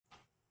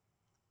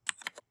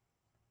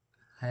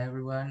Hi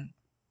everyone,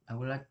 I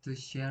would like to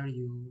share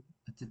you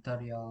a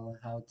tutorial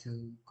how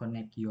to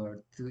connect your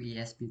two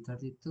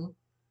ESP32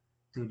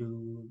 to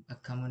do a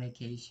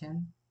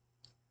communication,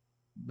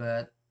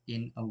 but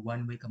in a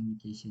one-way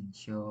communication.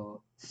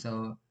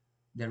 So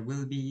there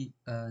will be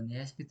an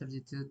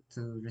ESP32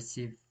 to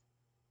receive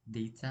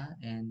data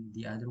and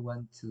the other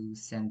one to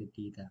send the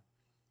data.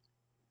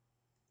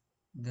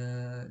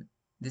 The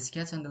the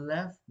sketch on the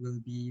left will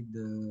be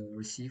the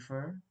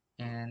receiver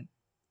and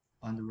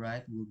on the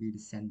right will be the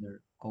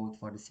sender, code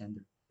for the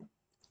sender.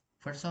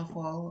 First of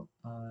all,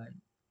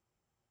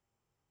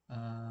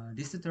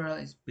 this tutorial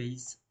is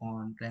based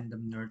on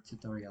random nerd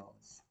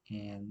tutorials,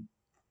 and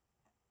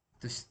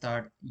to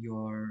start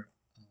your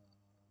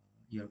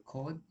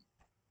code,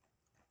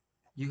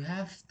 you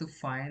have to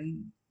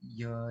find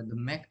the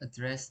MAC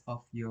address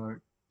of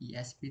your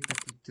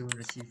ESP32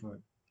 receiver.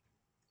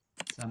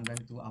 So I'm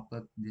going to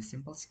upload this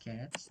simple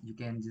sketch. You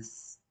can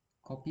just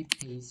copy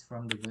paste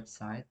from the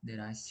website that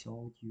I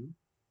showed you.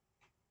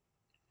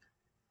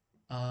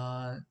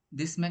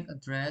 This MAC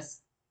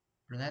address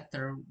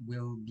letter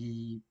will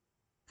be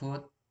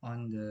put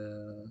on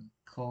the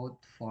code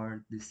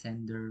for the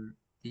sender,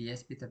 the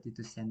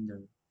ESP32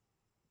 sender.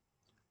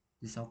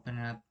 Just open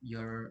up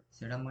your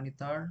serial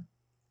monitor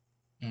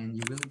and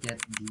you will get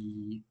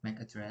the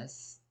MAC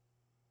address.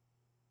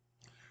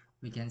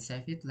 We can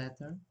save it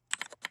later.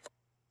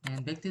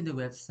 And back to the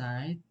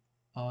website.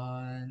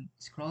 On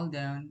scroll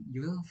down,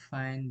 you will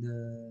find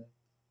the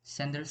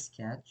sender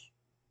sketch.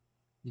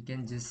 You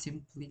can just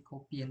simply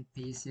copy and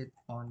paste it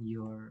on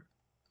your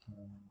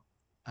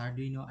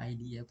Arduino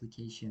IDE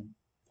application.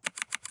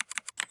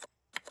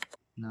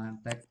 Now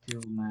back to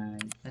my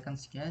second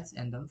sketch,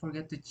 and don't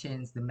forget to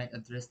change the MAC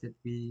address that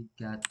we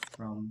got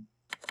from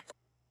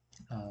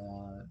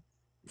uh,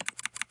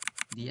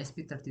 the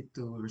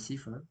ESP32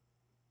 receiver.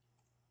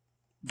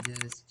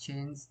 Just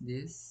change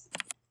this.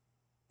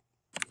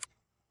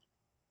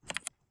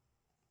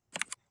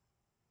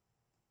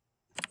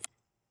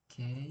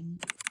 Okay.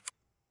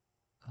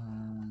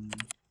 Um,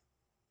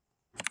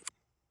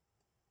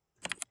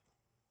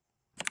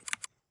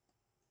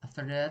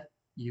 After that,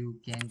 you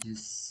can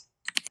just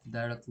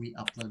directly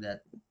upload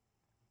that.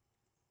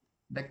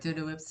 Back to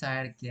the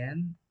website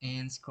again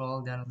and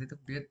scroll down a little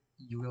bit.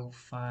 You will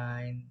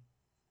find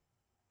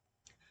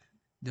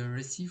the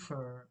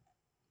receiver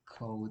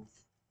code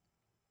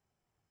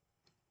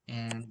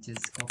and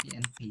just copy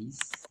and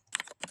paste.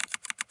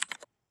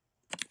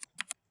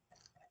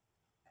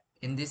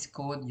 In this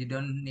code, you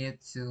don't need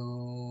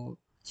to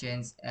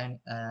change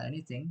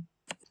anything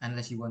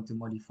unless you want to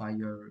modify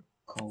your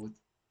code.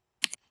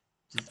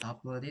 Just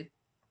upload it.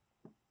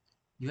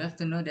 You have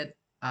to know that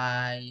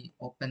I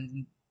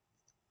opened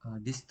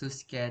these two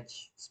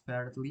sketch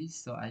separately,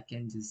 so I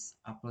can just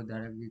upload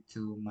directly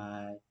to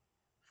my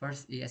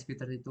first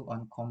ESP32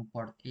 on COM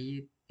port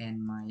 8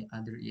 and my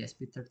other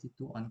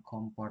ESP32 on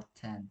COM port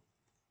 10.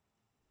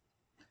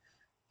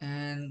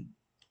 And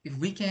if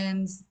we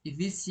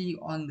see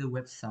on the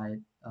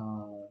website,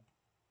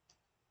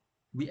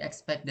 we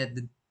expect that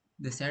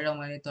the serial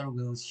monitor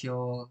will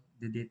show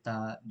the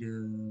data,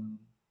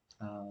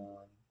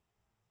 uh,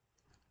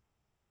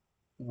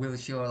 will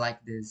show like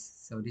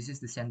this. So this is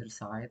the sender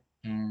side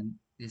and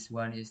this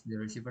one is the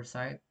receiver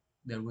side.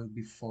 There will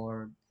be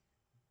four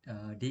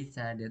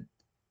data that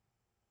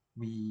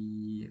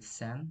we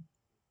send.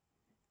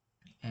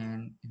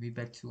 And if we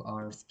back to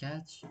our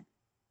sketch,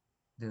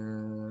 the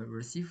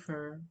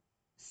receiver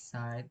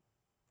side,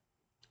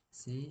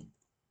 see,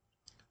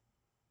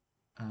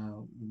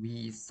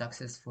 we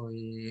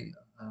successfully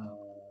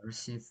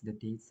received the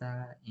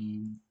data,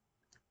 and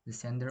the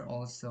sender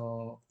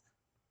also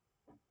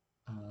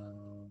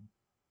uh,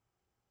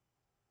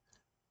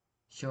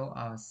 show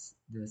us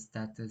the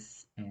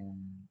status.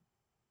 And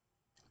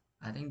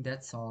I think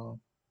that's all.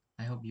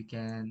 I hope you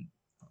can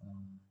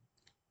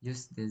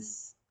use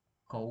this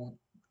code,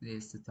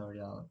 this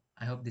tutorial.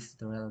 I hope this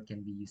tutorial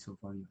can be useful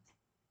for you.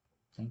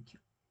 Thank you.